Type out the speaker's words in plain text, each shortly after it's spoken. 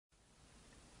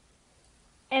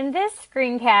In this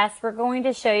screencast, we're going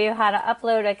to show you how to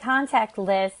upload a contact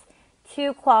list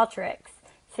to Qualtrics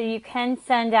so you can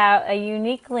send out a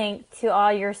unique link to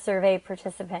all your survey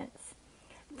participants.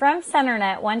 From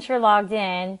CenterNet, once you're logged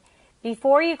in,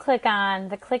 before you click on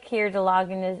the click here to log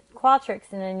into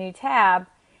Qualtrics in a new tab,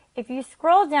 if you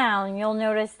scroll down, you'll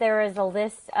notice there is a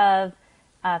list of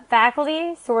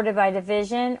faculty sorted by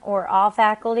division or all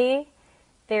faculty.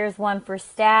 There's one for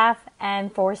staff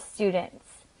and for students.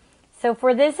 So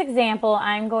for this example,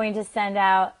 I'm going to send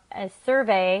out a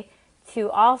survey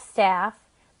to all staff,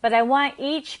 but I want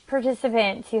each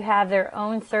participant to have their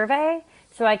own survey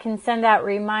so I can send out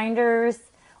reminders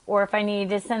or if I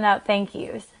need to send out thank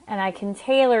yous. And I can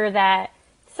tailor that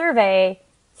survey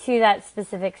to that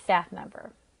specific staff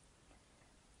member.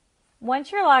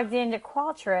 Once you're logged into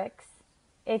Qualtrics,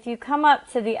 if you come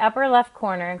up to the upper left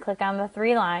corner and click on the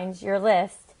three lines, your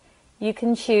list, you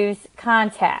can choose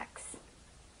Contacts.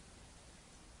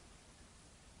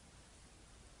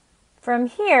 From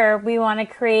here, we want to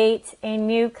create a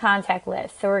new contact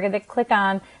list. So we're going to click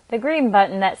on the green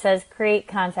button that says Create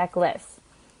Contact List.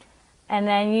 And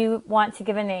then you want to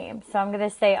give a name. So I'm going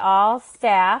to say All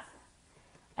Staff.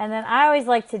 And then I always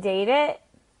like to date it,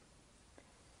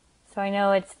 so I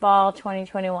know it's fall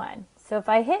 2021. So if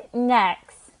I hit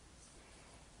Next,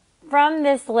 from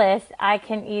this list, I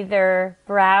can either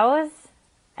browse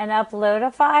and upload a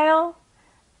file,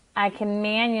 I can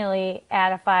manually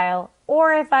add a file,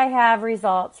 or if I have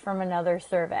results from another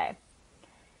survey.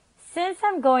 Since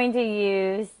I'm going to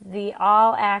use the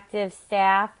All Active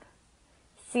Staff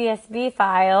CSV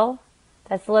file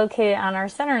that's located on our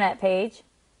CenterNet page,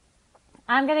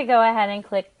 I'm going to go ahead and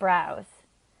click Browse.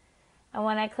 And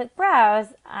when I click Browse,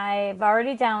 I've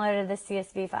already downloaded the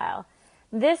CSV file.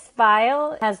 This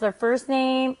file has their first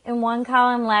name in one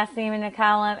column, last name in a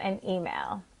column, and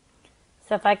email.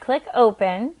 So if I click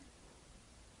Open,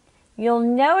 you'll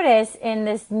notice in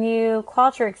this new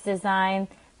Qualtrics design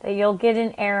that you'll get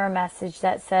an error message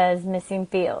that says missing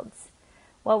fields.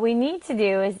 What we need to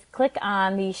do is click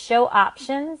on the Show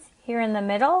Options here in the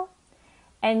middle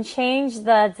and change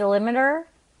the delimiter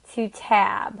to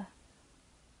Tab.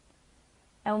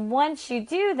 And once you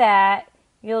do that,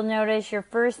 you'll notice your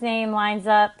first name lines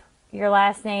up, your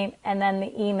last name, and then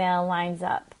the email lines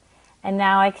up. And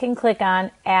now I can click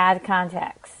on Add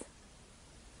Contacts.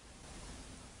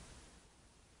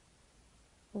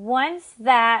 Once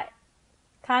that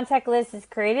contact list is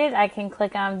created, I can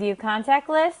click on View Contact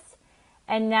List.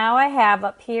 And now I have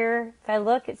up here, if I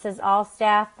look, it says All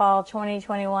Staff Fall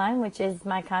 2021, which is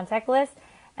my contact list.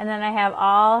 And then I have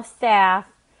all staff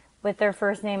with their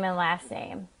first name and last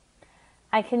name.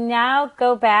 I can now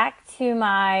go back to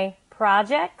my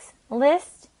projects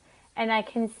list and I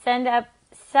can set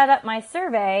up my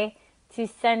survey to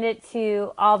send it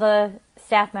to all the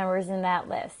staff members in that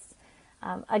list.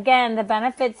 Again, the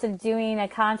benefits of doing a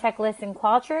contact list in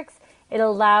Qualtrics, it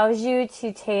allows you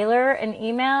to tailor an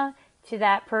email to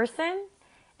that person.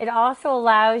 It also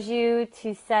allows you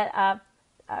to set up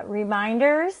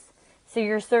reminders so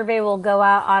your survey will go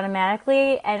out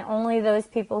automatically and only those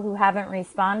people who haven't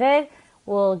responded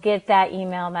will get that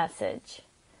email message.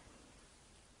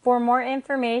 For more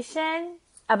information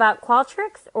about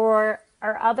Qualtrics or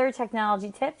our other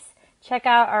technology tips, check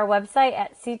out our website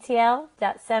at ctl.center.edu.